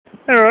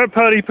Alright,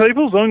 party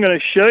peoples, I'm going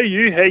to show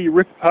you how you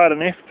rip apart an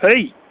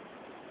FP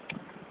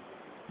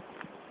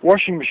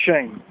washing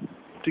machine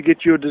to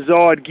get your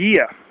desired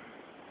gear.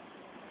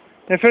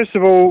 Now first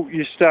of all,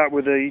 you start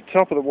with the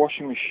top of the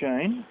washing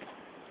machine,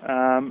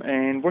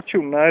 and what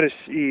you'll notice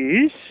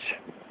is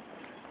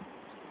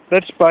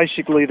that's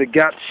basically the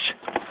guts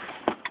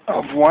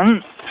of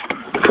one.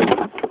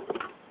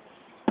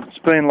 It's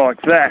been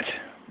like that.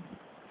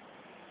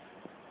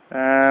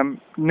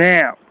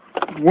 Now,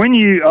 when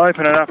you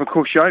open it up, of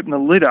course you open the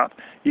lid up,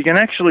 you can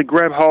actually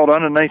grab hold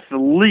underneath the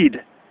lid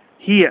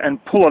here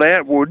and pull it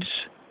outwards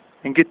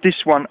and get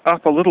this one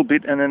up a little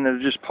bit, and then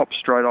it'll just pop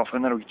straight off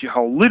and that'll get your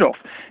whole lid off.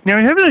 Now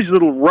you have these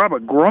little rubber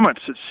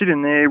grommets that sit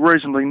in there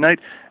reasonably neat,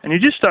 and you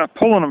just start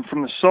pulling them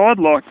from the side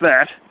like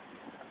that,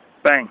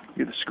 bang,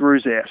 get the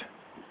screws out.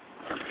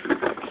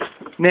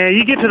 Now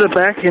you get to the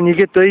back and you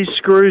get these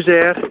screws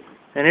out,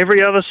 and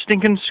every other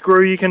stinking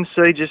screw you can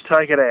see, just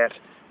take it out.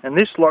 And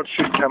this lot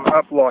should come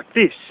up like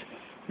this.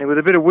 Now with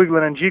a bit of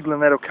wiggling and jiggling,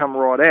 that'll come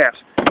right out.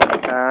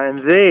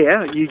 And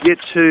there you get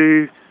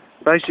to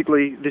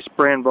basically this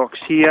brown box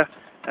here.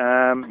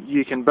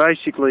 You can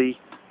basically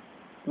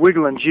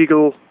wiggle and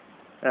jiggle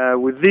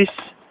with this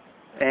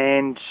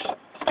and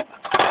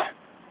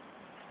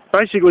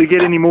basically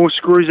get any more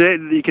screws out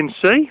that you can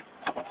see,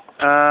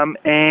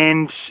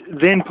 and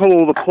then pull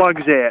all the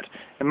plugs out.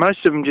 And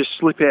most of them just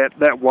slip out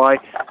that way,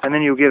 and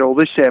then you'll get all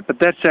this out. But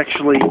that's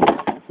actually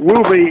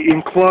will be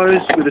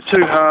enclosed with the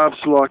two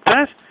halves like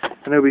that,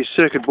 and there'll be a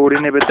circuit board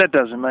in there, but that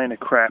doesn't mean a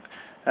crap.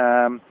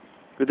 At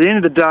the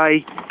end of the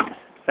day,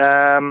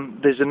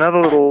 there's another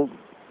little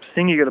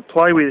thing you've got to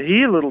play with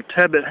here, a little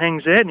tab that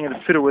hangs out, and you've got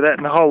to fiddle with that,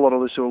 and a whole lot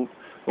of this will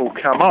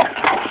come off.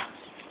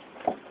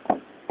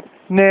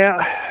 Now,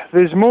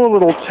 there's more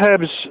little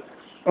tabs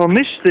on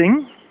this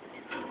thing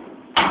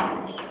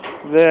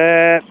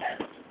that...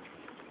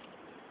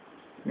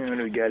 Where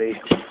do we go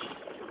here?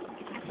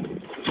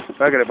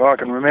 Bugger if I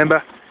can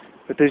remember.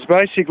 But there's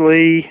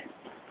basically,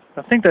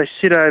 I think they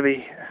sit over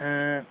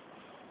here.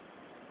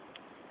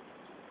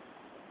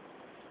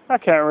 I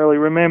can't really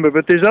remember,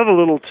 but there's other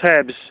little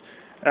tabs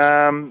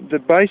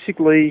that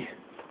basically,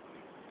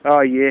 oh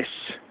yes,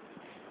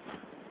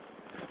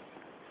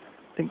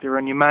 I think they're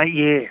on your mate,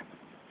 yeah.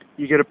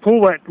 You got to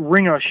pull that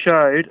ring I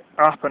showed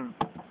up and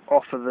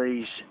off of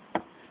these,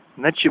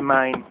 and that's your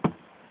main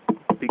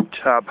big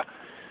tub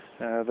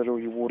that all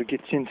your water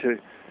gets into.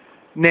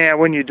 Now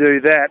when you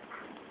do that,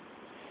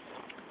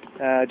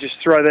 just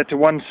throw that to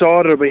one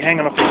side, it'll be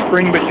hanging off the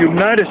spring, but you'll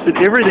notice that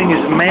everything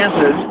is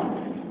mounted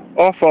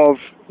off of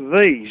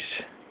these.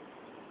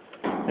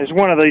 There's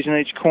one of these in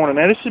each corner.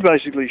 Now this is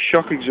basically a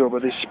shock absorber.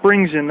 There's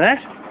springs in that.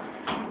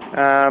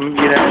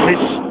 You know,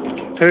 this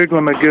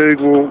hurgler-magoog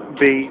will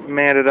be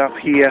mounted up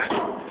here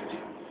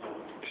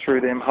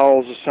through them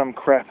holes or some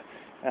crap.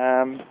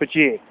 But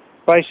yeah,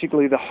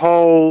 basically the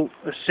whole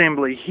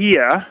assembly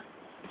here,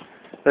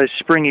 those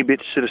springy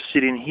bits sort of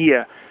sit in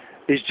here,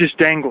 is just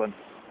dangling.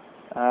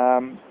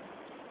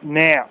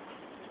 Now,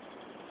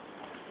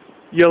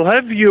 you'll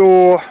have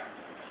your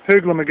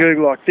hurgler-magoog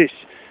like this.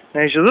 Now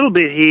there's a little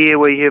bit here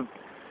where you have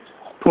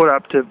put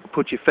up to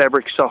put your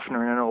fabric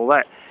softener in and all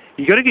that.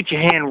 You've got to get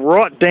your hand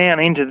right down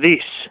into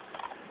this,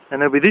 and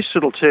there'll be this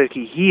little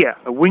turkey here,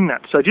 a wing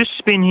nut. So just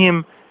spin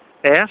him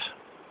out,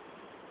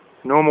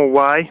 normal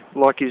way,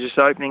 like you're just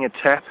opening a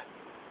tap,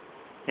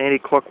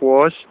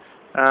 anti-clockwise,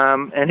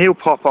 and he'll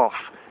pop off.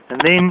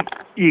 And then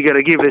you got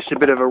to give this a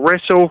bit of a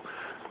wrestle,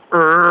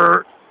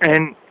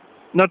 and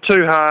not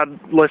too hard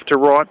left to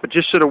right, but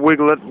just sort of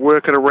wiggle it,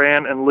 work it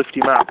around and lift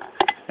him up,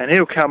 and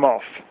he'll come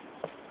off.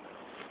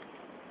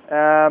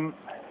 Then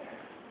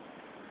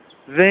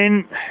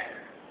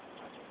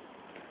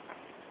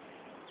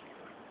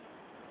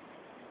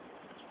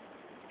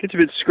gets a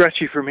bit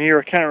scratchy from here,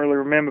 I can't really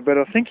remember, but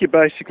I think you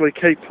basically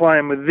keep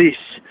playing with this.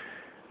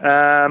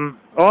 Oh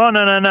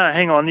no,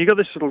 hang on, you got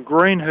this little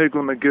green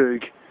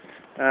hurgler-magoog.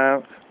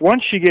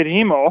 Once you get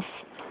him off,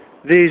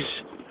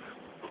 there's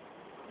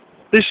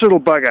this little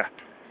bugger.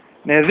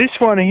 Now this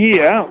one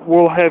here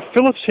will have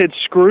Phillips head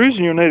screws,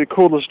 and you'll need a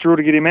cordless drill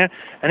to get him out,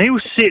 and he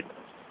will sit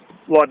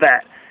like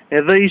that.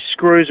 Now these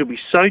screws will be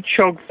so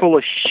chock full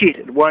of shit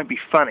it won't be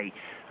funny.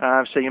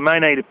 So you may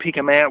need to pick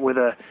them out with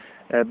a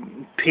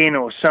pin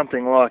or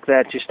something like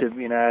that, just to,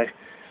 you know,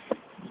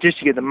 just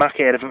to get the muck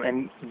out of them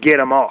and get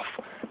them off.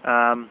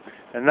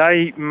 And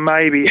they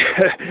may be...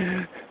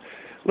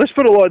 Let's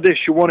put it like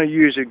this, you want to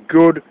use a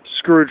good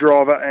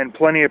screwdriver and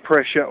plenty of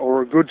pressure,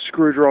 or a good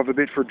screwdriver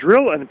bit for a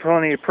drill and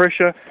plenty of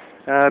pressure,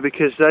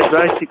 because they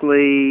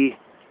basically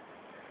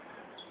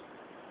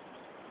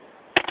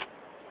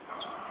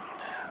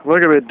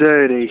look a bit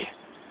dirty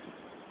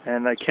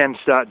and they can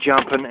start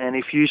jumping, and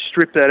if you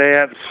strip that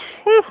out,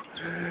 whew,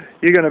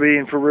 you're going to be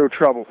in for real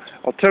trouble.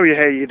 I'll tell you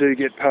how you do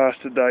get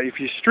past it though. If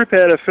you strip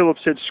out a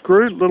Phillips head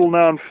screw, little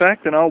known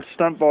fact, an old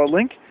stunt by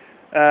Link,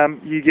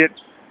 you get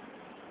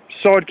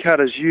side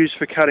cutters used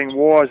for cutting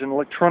wires and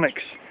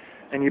electronics,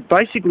 and you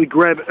basically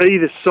grab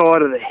either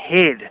side of the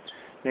head.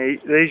 Now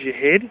there's your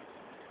head.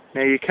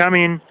 Now you come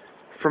in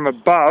from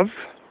above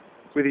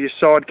with your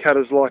side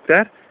cutters like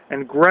that,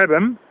 and grab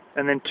them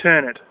and then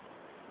turn it.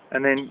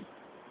 And then,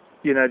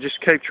 you know,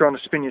 just keep trying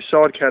to spin your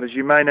side cutters.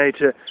 You may need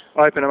to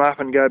open them up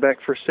and go back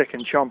for a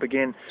second chomp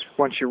again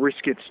once your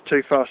wrist gets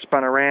too far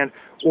spun around,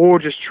 or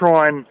just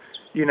try and,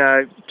 you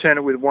know, turn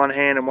it with one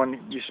hand, and when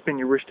you spin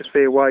your wrist a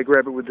fair way,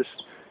 grab it with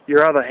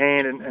your other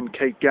hand and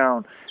keep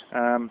going.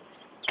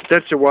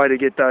 That's a way to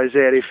get those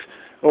out if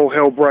all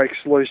hell breaks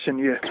loose and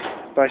you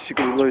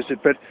basically lose it.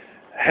 But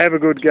have a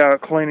good go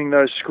at cleaning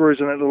those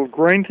screws on that little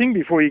green thing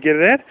before you get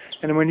it out,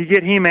 and then when you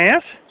get him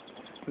out,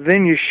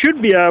 then you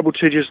should be able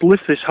to just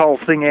lift this whole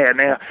thing out.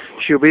 Now,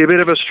 she'll be a bit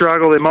of a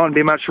struggle. There mightn't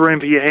be much room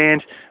for your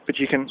hand, but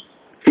you can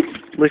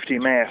lift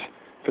him out.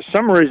 For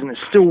some reason, there's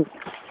still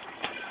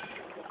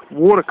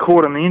water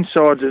caught on the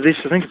insides of this.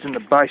 I think it's in the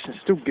base and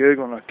it's still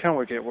gurgling. I can't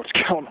work out what's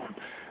going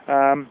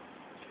on.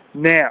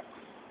 Now,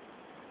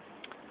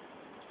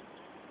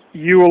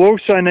 you will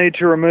also need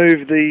to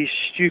remove the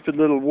stupid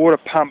little water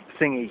pump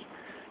thingy.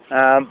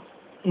 Now,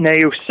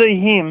 you'll see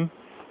him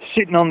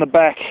sitting on the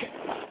back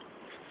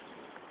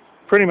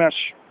pretty much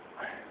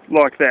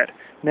like that.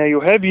 Now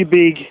you'll have your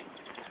big,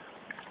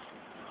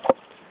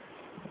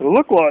 it'll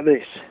look like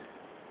this,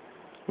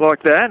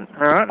 like that,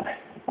 alright,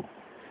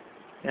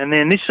 and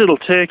then this little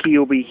turkey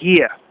will be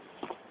here.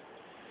 Now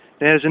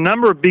there's a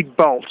number of big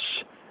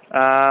bolts,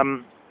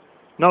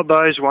 not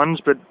those ones,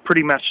 but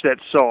pretty much that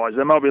size.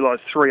 They might be like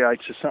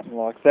 3/8 or something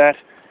like that.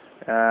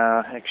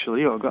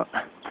 Actually, I've got,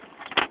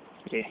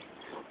 yeah,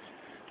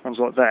 ones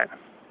like that.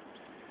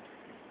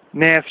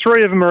 Now,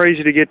 3 of them are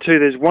easy to get to.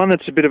 There's one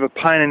that's a bit of a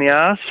pain in the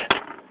arse,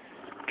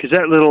 because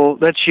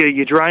that's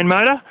your drain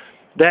motor.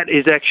 That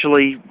is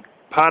actually,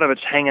 part of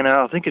it's hanging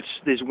out. I think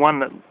there's one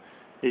that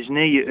is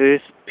near your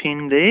earth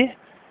pin there.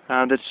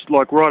 That's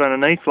like right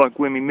underneath, like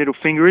where my middle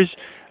finger is.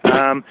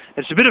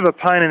 It's a bit of a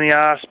pain in the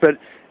arse, but,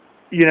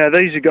 you know,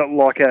 these have got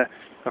like a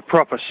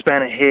proper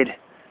spanner head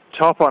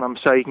top on them,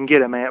 so you can get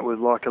them out with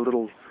like a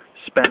little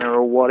spanner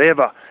or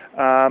whatever.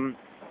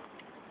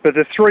 But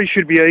the 3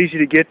 should be easy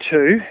to get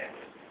to.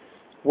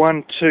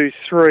 1, 2,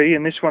 3,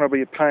 and this one will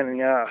be a pain in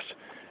the arse.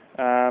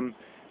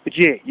 But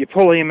yeah, you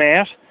pull him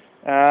out,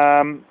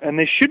 and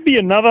there should be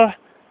another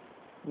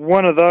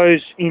one of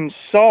those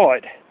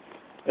inside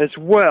as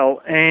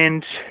well.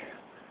 And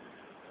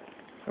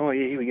oh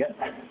yeah, here we go.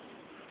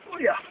 Oh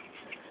yeah.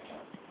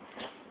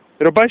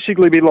 It'll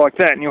basically be like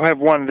that, and you'll have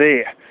one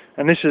there.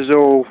 And this is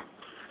all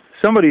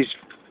somebody's.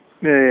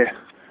 Yeah,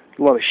 a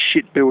lot of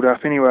shit built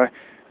up anyway.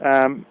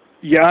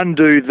 You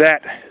undo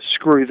that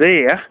screw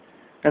there.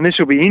 And this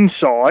will be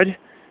inside,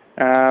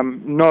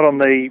 not on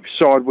the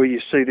side where you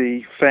see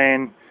the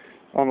fan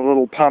on the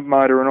little pump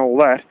motor and all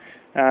that.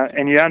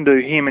 And you undo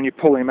him and you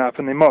pull him up,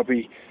 and there might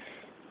be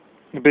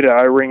a bit of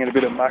O-ring and a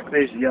bit of muck.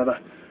 There's the other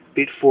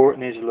bit for it,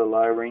 and there's a little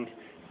O-ring.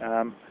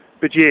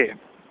 But yeah,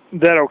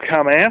 that'll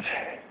come out.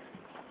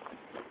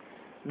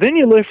 Then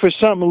you're left with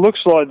something that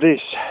looks like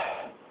this.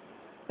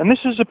 And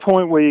this is the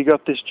point where you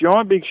got this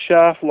giant big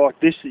shaft like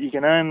this that you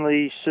can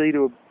only see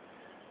to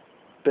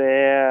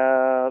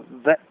about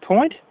that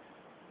point.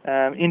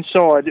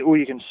 Inside, all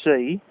you can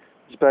see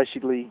is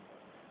basically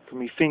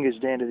from your fingers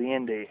down to the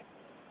end there,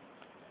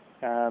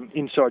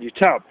 inside your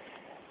tub.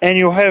 And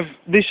you'll have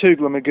this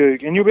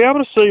hoogla-magoog, and you'll be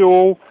able to see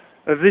all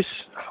of this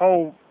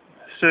whole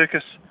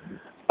circus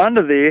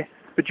under there,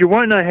 but you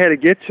won't know how to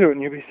get to it,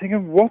 and you'll be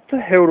thinking, what the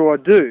hell do I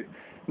do?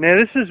 Now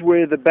this is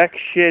where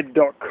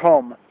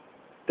TheBackShed.com,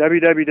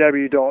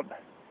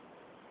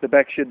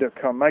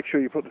 www.TheBackShed.com. Make sure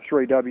you put the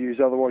 3 W's,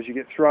 otherwise you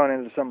get thrown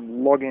into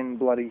some login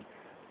bloody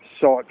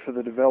site for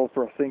the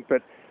developer, I think.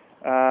 But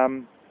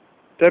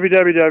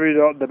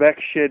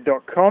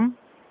www.TheBackShed.com,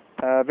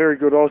 very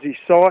good Aussie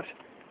site,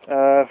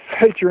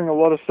 featuring a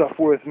lot of stuff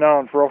worth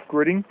knowing for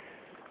off-gridding.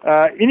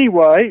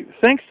 Anyway,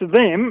 thanks to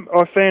them,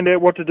 I found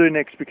out what to do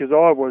next, because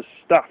I was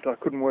stuffed. I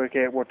couldn't work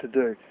out what to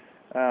do.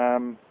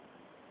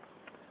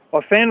 I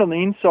found on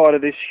the inside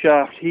of this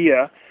shaft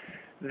here,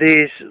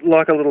 there's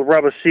like a little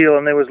rubber seal,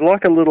 and there was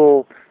like a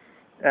little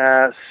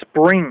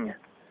spring,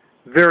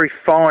 very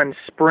fine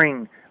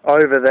spring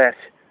over that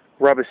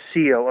rubber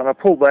seal, and I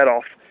pulled that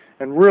off,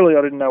 and really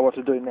I didn't know what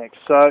to do next.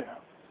 So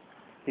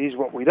here's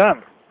what we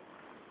done.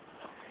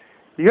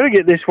 You got to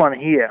get this one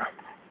here.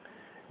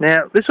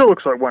 Now this all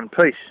looks like one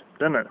piece,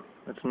 doesn't it?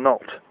 It's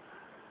not.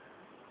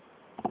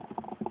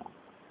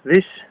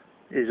 This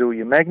is all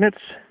your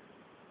magnets.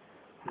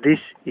 This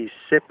is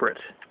separate.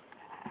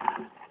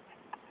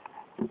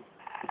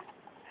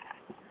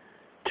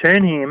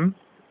 Turn him,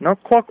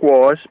 not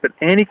clockwise, but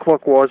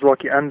anti-clockwise,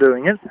 like you're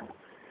undoing it,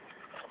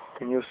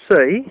 and you'll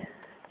see,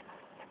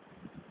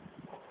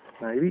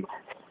 maybe,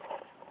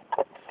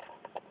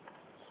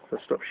 if I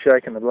stop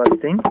shaking the bloody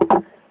thing,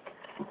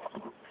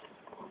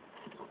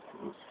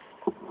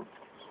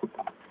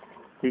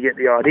 you get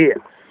the idea.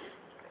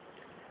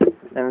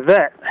 And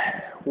that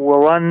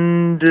will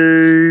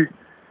undo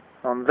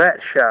on that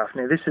shaft.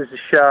 Now this is the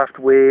shaft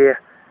where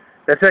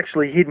that's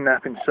actually hidden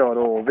up inside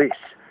all this.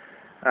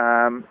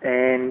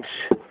 And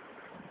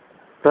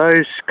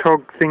those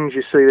cog things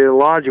you see, they're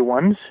larger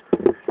ones,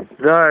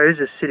 those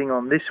are sitting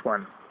on this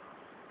one.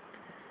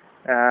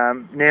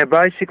 Now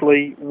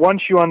basically,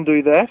 once you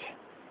undo that,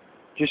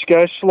 just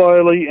go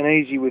slowly and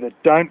easy with it.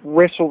 Don't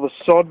wrestle the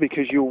sod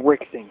because you'll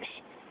wreck things.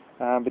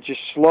 But just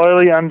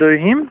slowly undo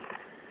him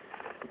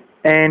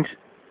and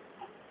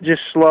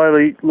just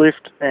slowly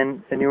lift,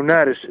 and you'll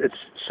notice it's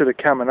sort of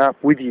coming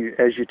up with you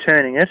as you're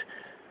turning it,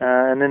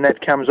 and then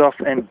that comes off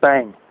and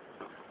bang.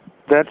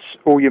 That's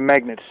all your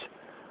magnets.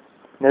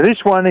 Now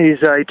this one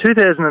is a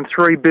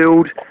 2003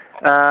 build,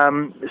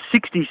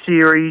 60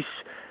 series.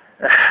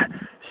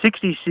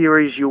 60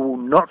 series you will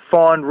not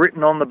find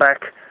written on the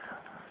back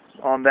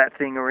on that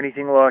thing or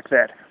anything like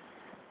that.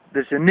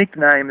 There's a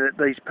nickname that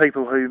these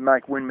people who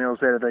make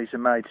windmills out of these are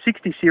made.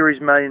 60 series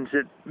means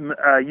it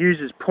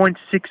uses 0.6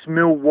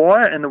 mil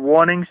wire and the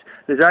windings.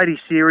 There's 80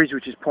 series,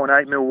 which is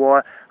 0.8 mil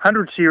wire.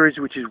 100 series,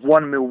 which is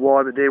 1 mil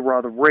wire, but they're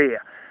rather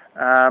rare.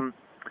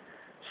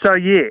 So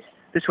yeah,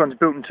 this one's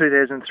built in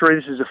 2003.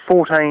 This is a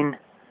 14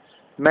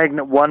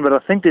 magnet one, but I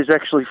think there's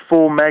actually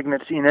 4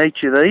 magnets in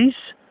each of these.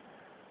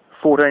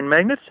 14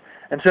 magnets.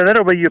 And so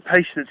that'll be your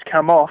piece that's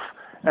come off.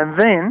 And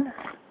then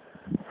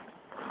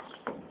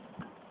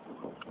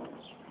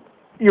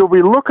you'll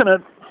be looking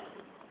at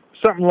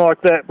something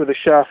like that with a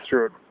shaft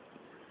through it.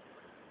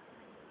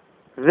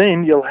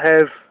 Then you'll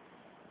have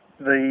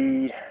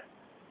you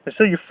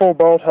see your 4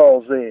 bolt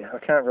holes there. I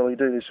can't really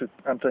do this with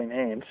umpteen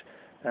hands.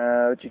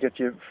 But you got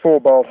your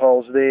 4 bolt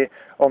holes there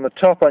on the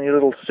top on your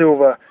little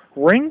silver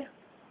ring.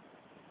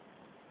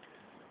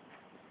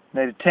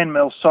 Need a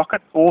 10mm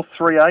socket, or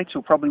 3/8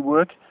 will probably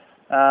work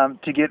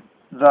to get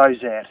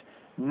those out.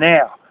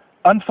 Now,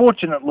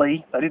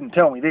 unfortunately, they didn't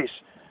tell me this,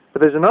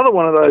 but there's another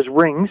one of those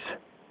rings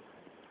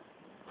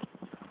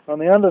on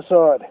the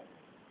underside.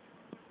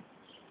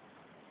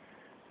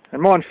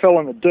 And mine fell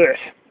in the dirt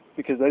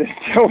because they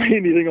didn't tell me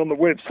anything on the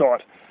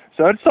website.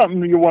 So it's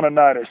something you want to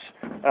notice,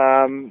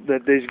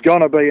 that there's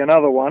going to be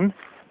another one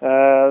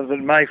that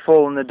may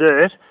fall in the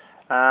dirt,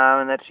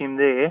 and that's him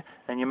there,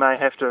 and you may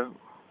have to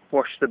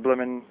wash the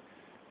blimmin',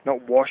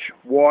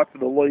 wipe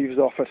the leaves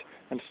off it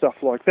and stuff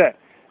like that.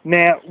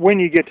 Now, when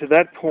you get to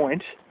that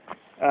point,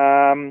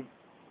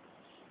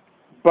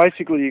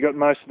 basically you got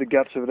most of the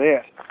guts of it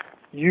out.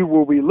 You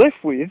will be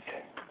left with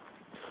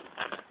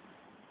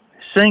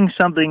seeing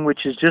something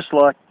which is just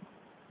like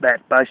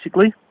that,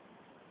 basically.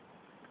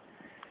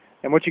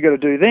 And what you got to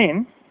do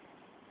then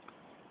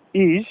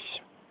is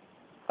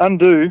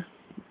undo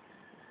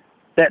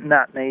that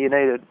nut. Now you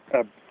need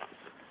a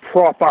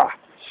proper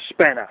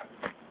spanner.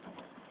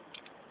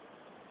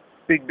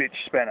 Big bitch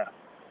spanner.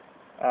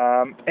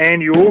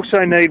 And you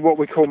also need what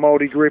we call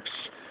multi-grips,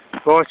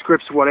 vice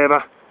grips,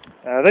 whatever.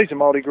 These are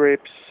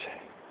multi-grips.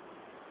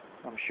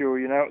 I'm sure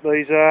you know what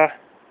these are.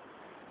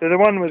 They're the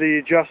one with the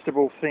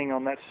adjustable thing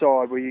on that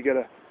side where you got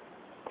to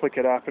click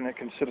it up and it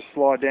can sort of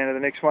slide down to the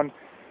next one.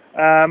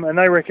 And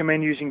they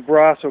recommend using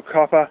brass or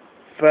copper.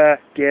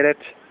 Forget it.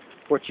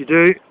 What you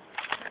do,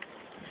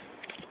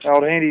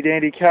 old handy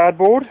dandy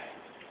cardboard,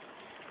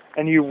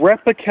 and you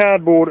wrap the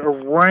cardboard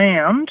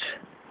around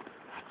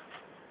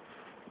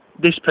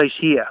this piece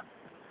here,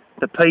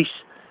 the piece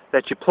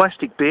that your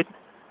plastic bit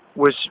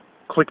was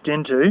clicked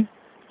into.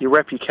 You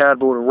wrap your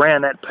cardboard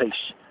around that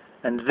piece,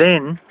 and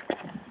then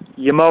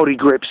your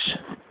multi-grips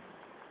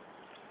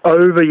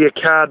over your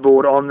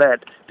cardboard on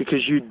that,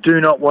 because you do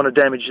not want to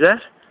damage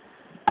that.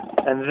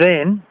 And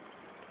then,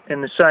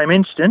 in the same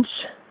instance,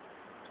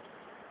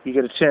 you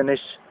got to turn this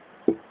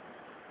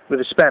with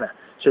a spanner.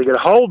 So you got to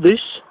hold this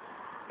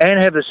and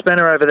have the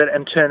spanner over that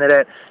and turn that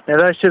out. Now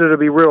they said it'll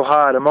be real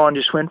hard, and mine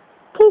just went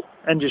poof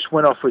and just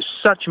went off with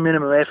such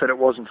minimum effort it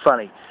wasn't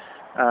funny.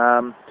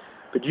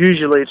 But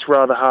usually it's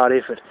rather hard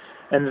effort.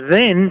 And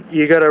then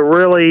you got to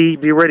really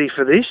be ready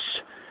for this.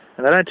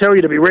 And they don't tell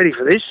you to be ready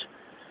for this,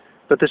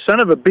 but the son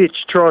of a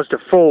bitch tries to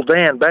fall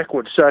down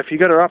backwards. So if you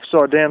got her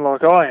upside down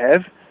like I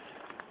have,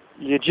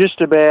 you just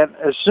about,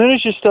 as soon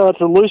as you start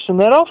to loosen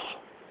that off,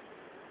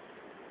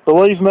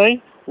 believe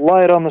me,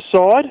 lay it on the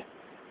side,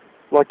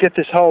 like get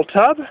this whole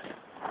tub,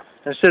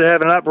 instead of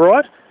having it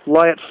upright,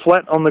 lay it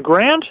flat on the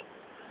ground,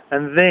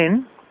 and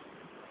then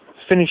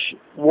finish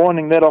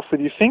winding that off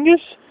with your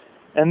fingers,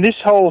 and this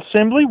whole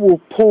assembly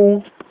will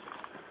pull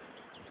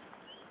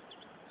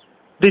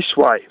this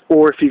way,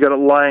 or if you got it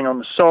laying on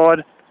the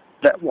side,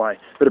 that way.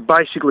 But it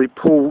basically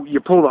you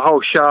pull the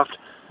whole shaft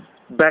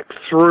back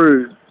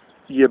through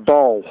your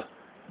bowl,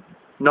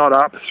 not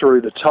up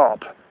through the top,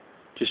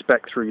 just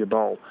back through your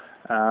bowl.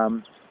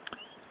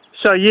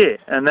 So yeah,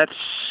 and that's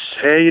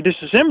how you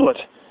disassemble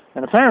it.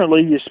 And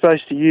apparently you're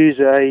supposed to use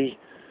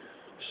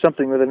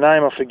something with a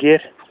name I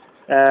forget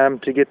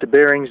to get the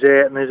bearings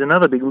out. And there's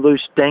another big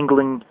loose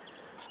dangling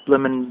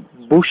lemon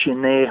bush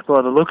in there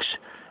by the looks.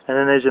 And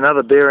then there's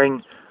another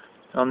bearing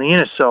on the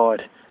inner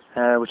side,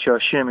 which I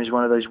assume is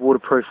one of those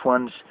waterproof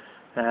ones.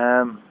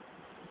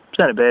 It's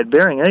not a bad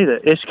bearing either.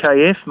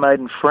 SKF, made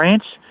in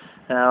France.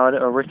 I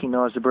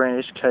recognise the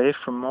brand SKF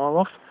from a mile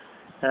off.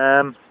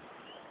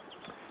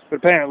 But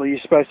apparently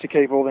you're supposed to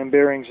keep all them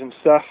bearings and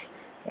stuff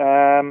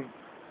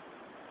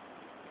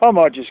I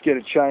might just get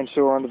a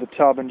chainsaw under the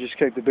tub and just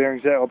keep the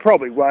bearings out. I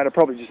probably won't. I'll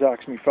probably just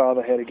ask my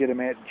father how to get them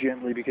out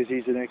gently because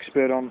he's an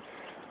expert on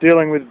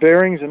dealing with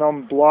bearings, and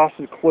I'm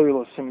blasted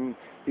clueless, and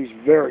he's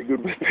very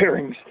good with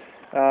bearings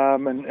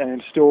and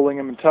installing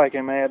them and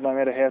taking them out no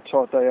matter how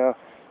tight they are.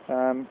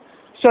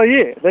 So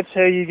yeah, that's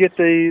how you get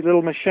the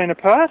little machine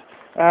apart.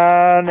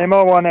 Now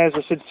my one, as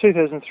I said,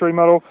 2003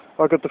 model.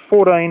 I've got the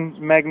 14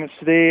 magnets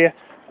there,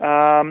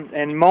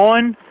 and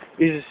mine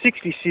is a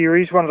 60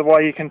 series. One of the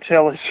way you can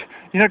tell is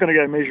you're not going to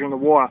go measuring the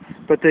wire,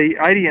 but the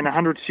 80 and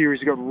 100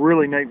 series have got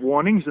really neat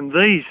windings, and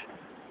these,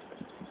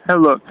 have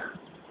a look.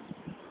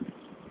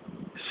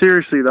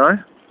 Seriously though,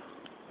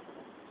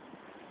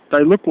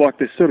 they look like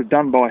they're sort of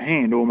done by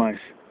hand almost.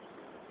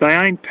 They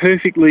ain't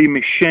perfectly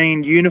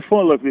machined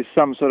uniform. Look, there's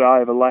some sort of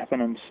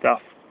overlapping and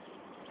stuff.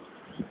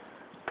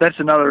 That's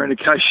another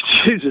indication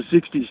to use a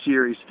 60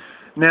 series.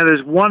 Now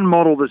there's one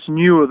model that's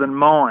newer than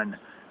mine,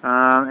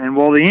 and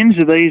while the ends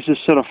of these are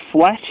sort of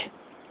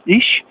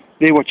flat-ish,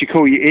 they're what you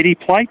call your eddy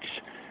plates.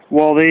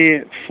 While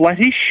they're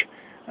flat-ish,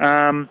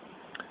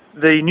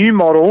 the new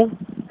model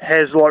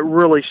has like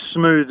really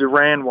smooth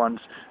round ones,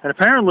 and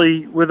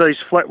apparently with these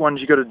flat ones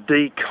you've got to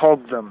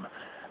decog them.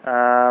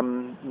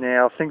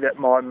 Now I think that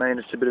might mean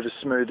it's a bit of a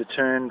smoother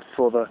turn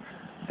for the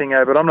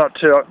thingo, but I'm not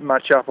too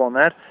much up on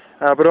that.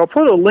 But I'll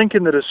put a link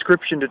in the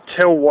description to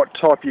tell what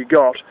type you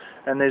got,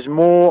 and there's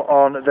more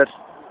on that.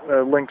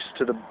 Links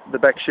to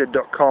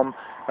TheBackShed.com,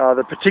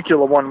 the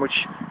particular one,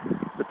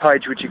 the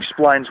page which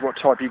explains what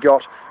type you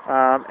got,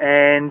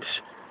 and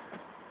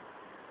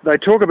they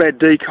talk about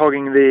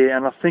decogging there,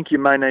 and I think you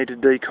may need to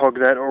decog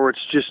that, or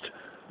it's just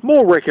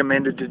more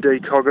recommended to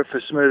decog it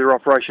for smoother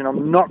operation.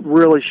 I'm not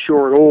really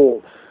sure at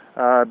all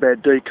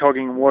about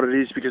decogging and what it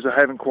is, because I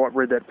haven't quite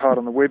read that part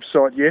on the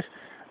website yet.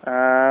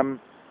 I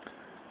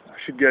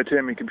should go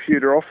turn my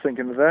computer off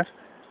thinking of that.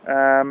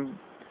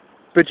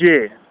 But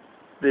yeah,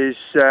 there's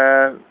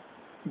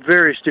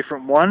various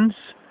different ones,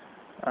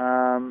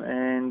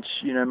 and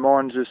you know,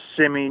 mine's a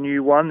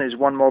semi-new one. There's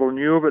one model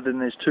newer, but then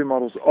there's two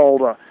models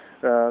older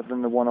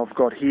than the one I've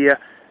got here.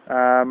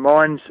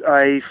 Mine's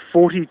a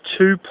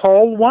 42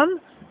 pole one.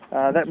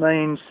 That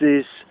means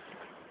there's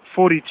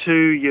 42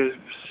 your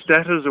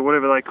stators or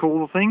whatever they call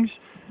the things,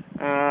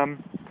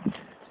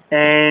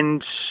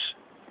 and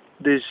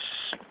there's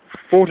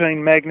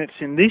 14 magnets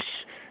in this,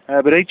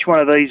 but each one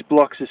of these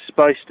blocks is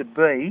supposed to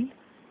be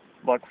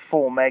like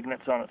 4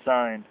 magnets on its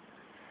own.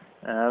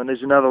 And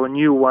there's another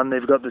new one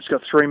that's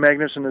got 3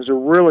 magnets, and there's a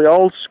really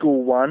old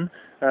school one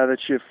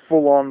that's your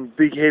full-on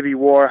big heavy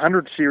wire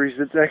 100 series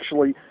that's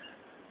actually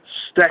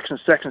stacks and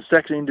stacks and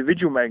stacks of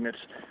individual magnets.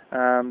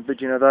 But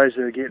you know, those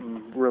are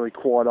getting really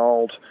quite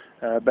old,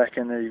 back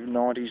in the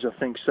 90s I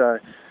think. So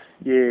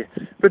yeah,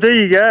 but there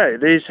you go,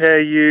 there's how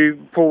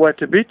you pull that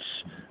to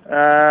bits.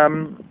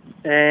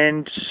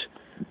 And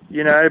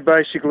you know,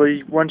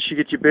 basically once you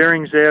get your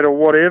bearings out or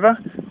whatever,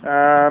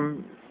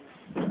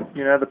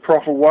 you know, the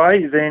proper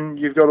way, then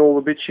you've got all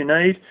the bits you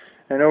need,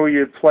 and all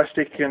your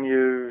plastic and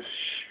your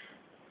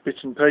bits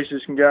and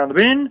pieces can go in the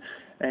bin,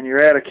 and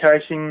your outer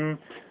casing,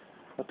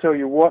 I'll tell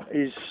you what,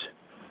 is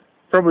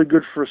probably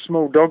good for a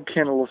small dog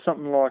kennel or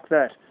something like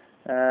that.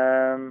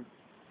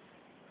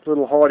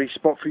 Little hidey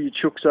spot for your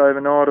chooks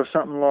overnight or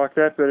something like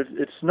that, but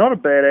it's not a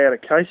bad outer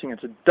casing.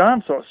 It's a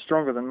darn sight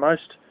stronger than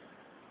most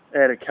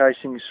outer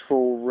casings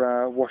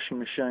for washing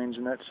machines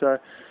and that. So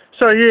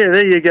yeah,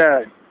 there you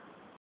go.